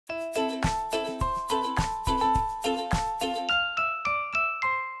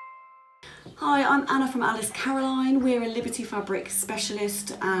Hi, I'm Anna from Alice Caroline. We're a Liberty fabric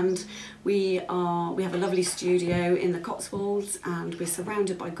specialist and we have a lovely studio in the Cotswolds and we're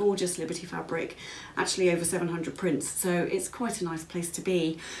surrounded by gorgeous Liberty fabric, actually over 700 prints, so it's quite a nice place to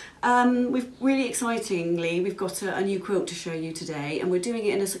be. Really excitingly, we've got a new quilt to show you today and we're doing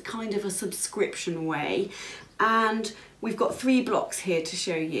it in a kind of a subscription way, and we've got 3 blocks here to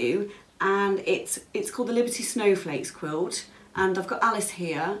show you, and it's called the Liberty Snowflakes Quilt, and I've got Alice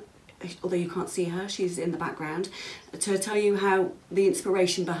here, although you can't see her, she's in the background, to tell you how the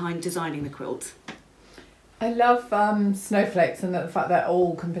inspiration behind designing the quilt. I love snowflakes and the fact they're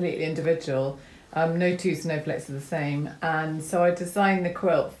all completely individual. No 2 snowflakes are the same, and so I designed the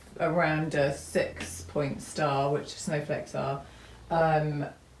quilt around a 6-point star, which snowflakes are.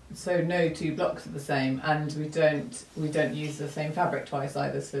 So no 2 blocks are the same, and we don't use the same fabric twice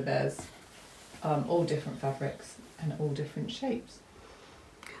either. So there's all different fabrics and all different shapes.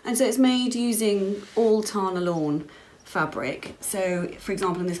 And so it's made using all Tana lawn fabric. So for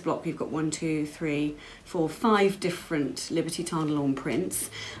example, in this block we've got 1, 2, 3, 4, 5 different Liberty Tana lawn prints,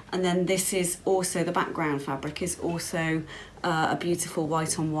 and then this is also, the background fabric is also a beautiful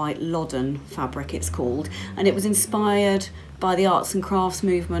white on white Loddon fabric it's called, and it was inspired by the arts and crafts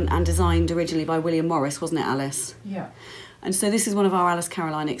movement and designed originally by William Morris, wasn't it, Alice? Yeah. And so this is one of our Alice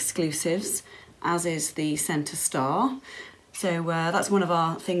Caroline exclusives, as is the centre star. So that's one of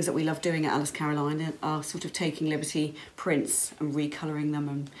our things that we love doing at Alice Caroline, are sort of taking Liberty prints and recolouring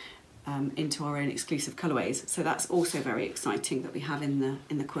them and into our own exclusive colourways. So that's also very exciting that we have in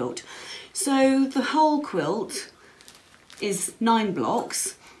the quilt. So the whole quilt is 9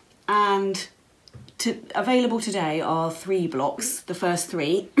 blocks, and available today are 3 blocks, the first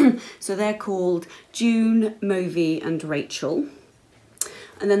 3. So they're called June, Movie and Rachel.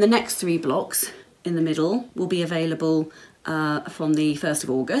 And then the next 3 blocks in the middle will be available from the 1st of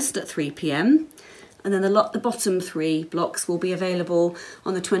August at 3 p.m. and then the bottom 3 blocks will be available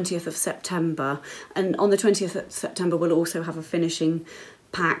on the 20th of September, and on the 20th of September we'll also have a finishing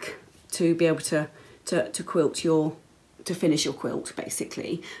pack to be able to finish your quilt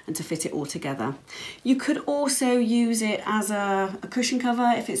basically, and to fit it all together. You could also use it as a cushion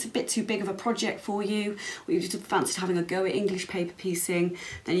cover if it's a bit too big of a project for you, or you just fancied having a go at English paper piecing,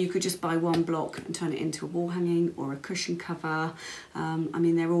 then you could just buy 1 block and turn it into a wall hanging or a cushion cover. I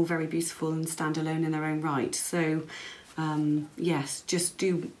mean, they're all very beautiful and stand alone in their own right, so yes, just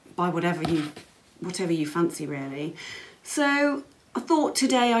buy whatever you fancy really. So I thought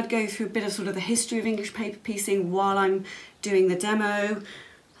today I'd go through a bit of sort of the history of English paper piecing while I'm doing the demo.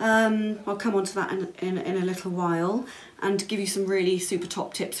 I'll come on to that in a little while and give you some really super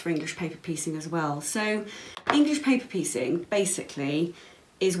top tips for English paper piecing as well. So English paper piecing basically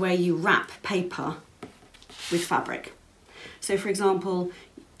is where you wrap paper with fabric. So for example,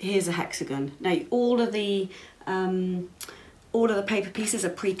 here's a hexagon. Now all of the paper pieces are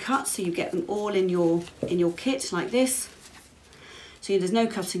pre-cut, so you get them all in your kit like this. So there's no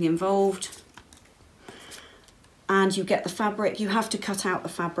cutting involved, and you get the fabric. You have to cut out the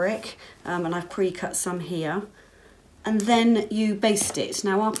fabric, and I've pre-cut some here, and then you baste it.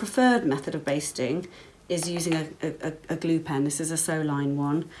 Now our preferred method of basting is using a glue pen. This is a Soline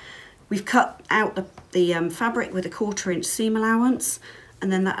one. We've cut out the fabric with a 1/4 inch seam allowance,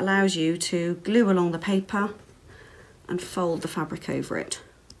 and then that allows you to glue along the paper and fold the fabric over it.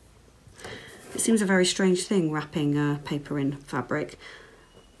 It seems a very strange thing, wrapping paper in fabric,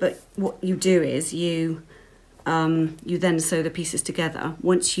 but what you do is you then sew the pieces together.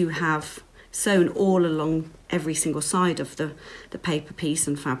 Once you have sewn all along every single side of the paper piece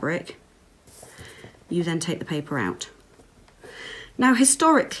and fabric, you then take the paper out. Now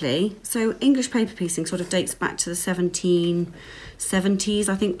historically, so English paper piecing sort of dates back to the 1770s,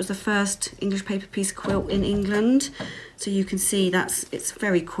 I think was the first English paper piece quilt in England. So you can see it's a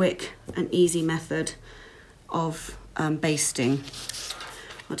very quick and easy method of basting.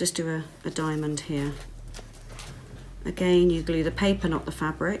 I'll just do a diamond here. Again, you glue the paper, not the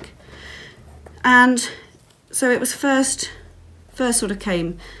fabric. And so it was first sort of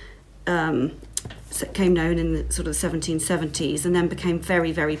came known in the sort of the 1770s, and then became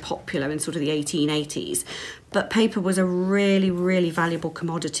very, very popular in sort of the 1880s. But paper was a really, really valuable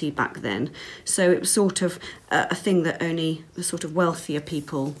commodity back then. So it was sort of a thing that only the sort of wealthier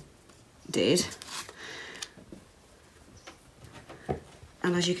people did.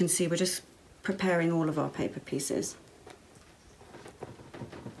 And as you can see, we're just preparing all of our paper pieces.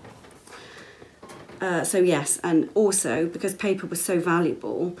 So yes, and also because paper was so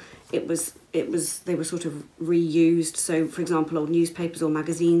valuable, they were sort of reused. So for example, old newspapers or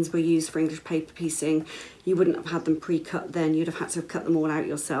magazines were used for English paper piecing. You wouldn't have had them pre-cut then, you'd have had to cut them all out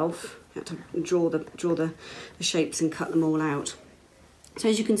yourself. You have to draw the shapes and cut them all out. So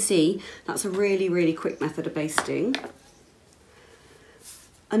as you can see, that's a really, really quick method of basting.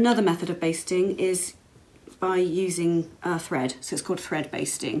 Another method of basting is by using thread, so it's called thread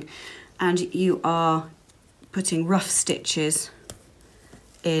basting, and you are putting rough stitches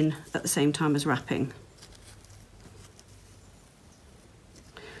in at the same time as wrapping.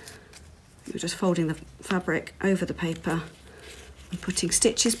 You're just folding the fabric over the paper and putting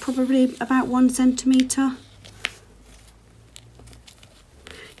stitches probably about 1 centimetre.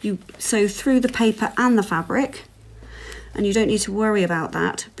 You sew through the paper and the fabric, and you don't need to worry about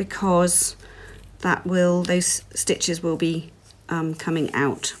that because those stitches will be coming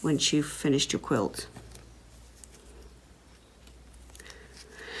out once you've finished your quilt.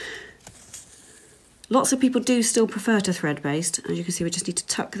 Lots of people do still prefer to thread baste. As you can see, we just need to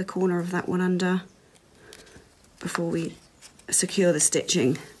tuck the corner of that one under before we secure the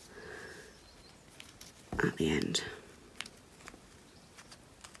stitching at the end.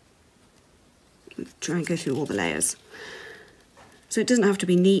 Try and go through all the layers. So it doesn't have to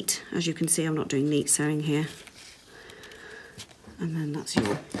be neat. As you can see, I'm not doing neat sewing here. And then that's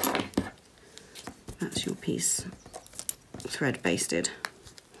your piece thread basted.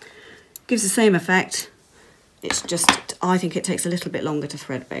 Gives the same effect. It's just, I think it takes a little bit longer to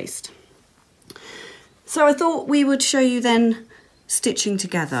thread baste. So I thought we would show you then stitching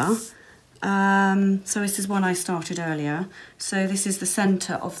together. So this is one I started earlier. So this is the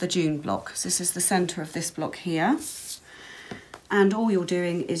centre of the June block. So this is the centre of this block here. And all you're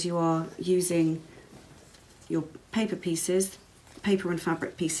doing is you are using your paper pieces, paper and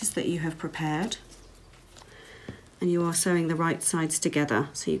fabric pieces that you have prepared. And you are sewing the right sides together.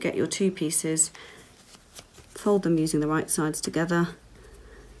 So you get your 2 pieces, fold them using the right sides together,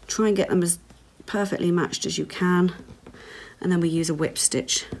 try and get them as perfectly matched as you can, and then we use a whip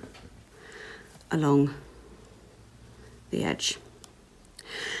stitch along the edge.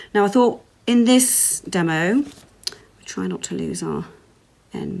 Now I thought in this demo, we try not to lose our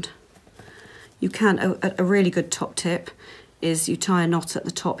end. You can, a really good top tip is you tie a knot at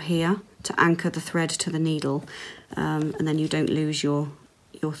the top here to anchor the thread to the needle, and then you don't lose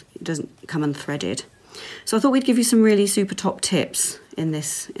it doesn't come unthreaded. So I thought we'd give you some really super top tips in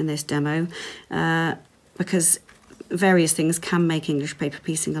this demo, because various things can make English paper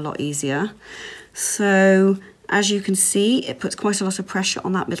piecing a lot easier. So as you can see, it puts quite a lot of pressure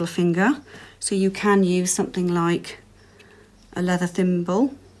on that middle finger. So you can use something like a leather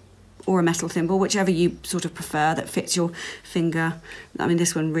thimble or a metal thimble, whichever you sort of prefer that fits your finger. I mean,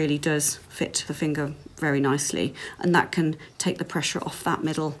 this one really does fit the finger very nicely, and that can take the pressure off that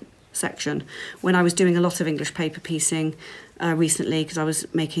middle section. When I was doing a lot of English paper piecing recently, because I was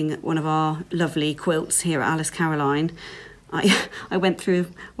making one of our lovely quilts here at Alice Caroline, I went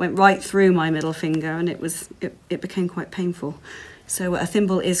right through my middle finger, and it became quite painful. So a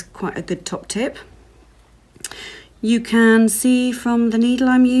thimble is quite a good top tip. You can see from the needle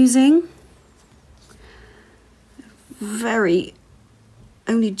I'm using,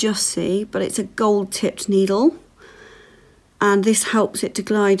 only just see, but it's a gold tipped needle, and this helps it to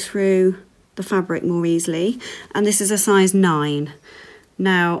glide through the fabric more easily. And this is a size 9.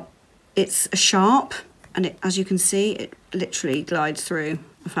 Now it's a sharp, and as you can see, it literally glides through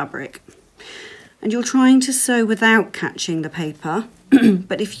the fabric. And you're trying to sew without catching the paper,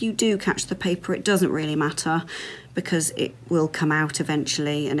 but if you do catch the paper, it doesn't really matter, because it will come out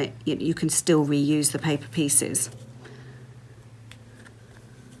eventually, and you can still reuse the paper pieces.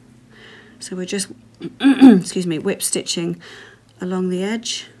 So we're just excuse me, whip stitching along the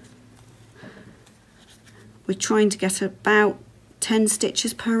edge. We're trying to get about 10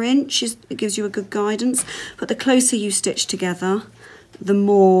 stitches per inch. It gives you a good guidance, but the closer you stitch together, the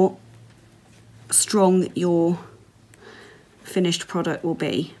more strong your finished product will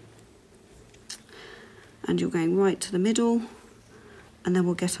be. And you're going right to the middle, and then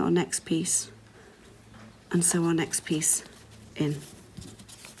we'll get our next piece and sew our next piece in.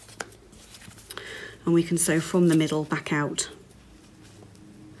 And we can sew from the middle back out.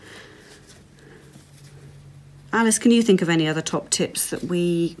 Alice, can you think of any other top tips that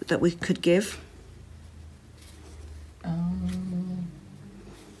we could give?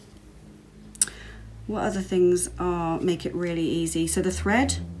 What other things make it really easy? So the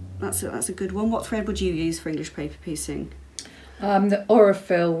thread, that's a good one. What thread would you use for English paper piecing? The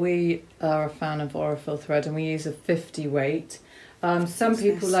Aurifil, we are a fan of Aurifil thread, and we use a 50 weight. Some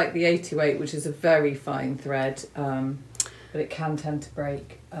people like the 80 weight, which is a very fine thread, but it can tend to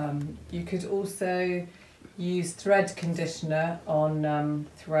break. You could also use thread conditioner on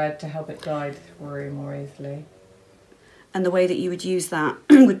thread to help it glide through more easily. And the way that you would use that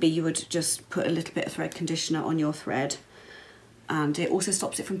would be you would just put a little bit of thread conditioner on your thread, and it also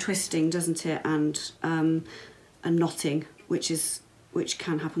stops it from twisting, doesn't it, and knotting, which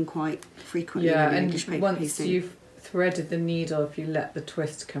can happen quite frequently. Yeah, in and English paper once piecing. you've threaded the needle, if you let the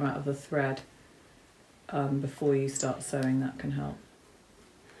twist come out of the thread before you start sewing, that can help.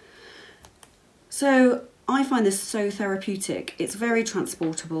 So I find this so therapeutic. It's very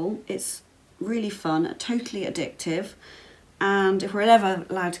transportable. It's really fun, totally addictive. And if we're ever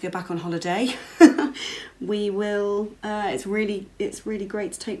allowed to go back on holiday, we will. It's really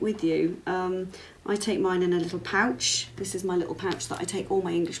great to take with you. I take mine in a little pouch. This is my little pouch that I take all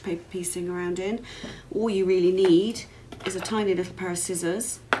my English paper piecing around in. All you really need is a tiny little pair of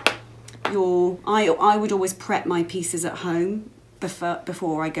scissors. I would always prep my pieces at home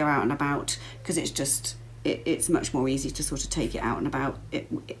before I go out and about, because it's much more easy to sort of take it out and about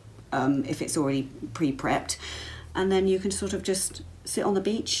if it's already pre-prepped. And then you can sort of just sit on the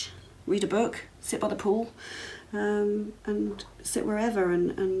beach, read a book, sit by the pool, and sit wherever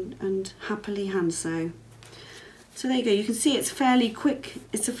and happily hand sew. So there you go. You can see it's fairly quick.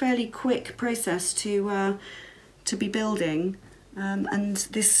 It's a fairly quick process to be building. And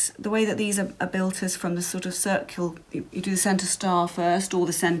the way that these are built is from the sort of circle. You do the centre star first, or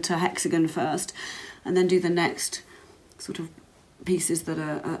the centre hexagon first, and then do the next sort of pieces that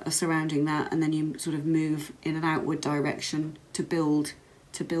are surrounding that, and then you sort of move in an outward direction to build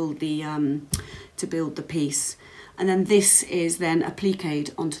the piece. And then this is then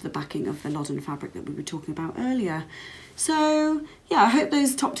appliqued onto the backing of the Loddon fabric that we were talking about earlier. So yeah, I hope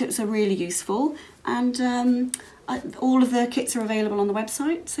those top tips are really useful, and all of the kits are available on the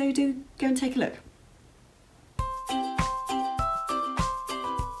website, so do go and take a look.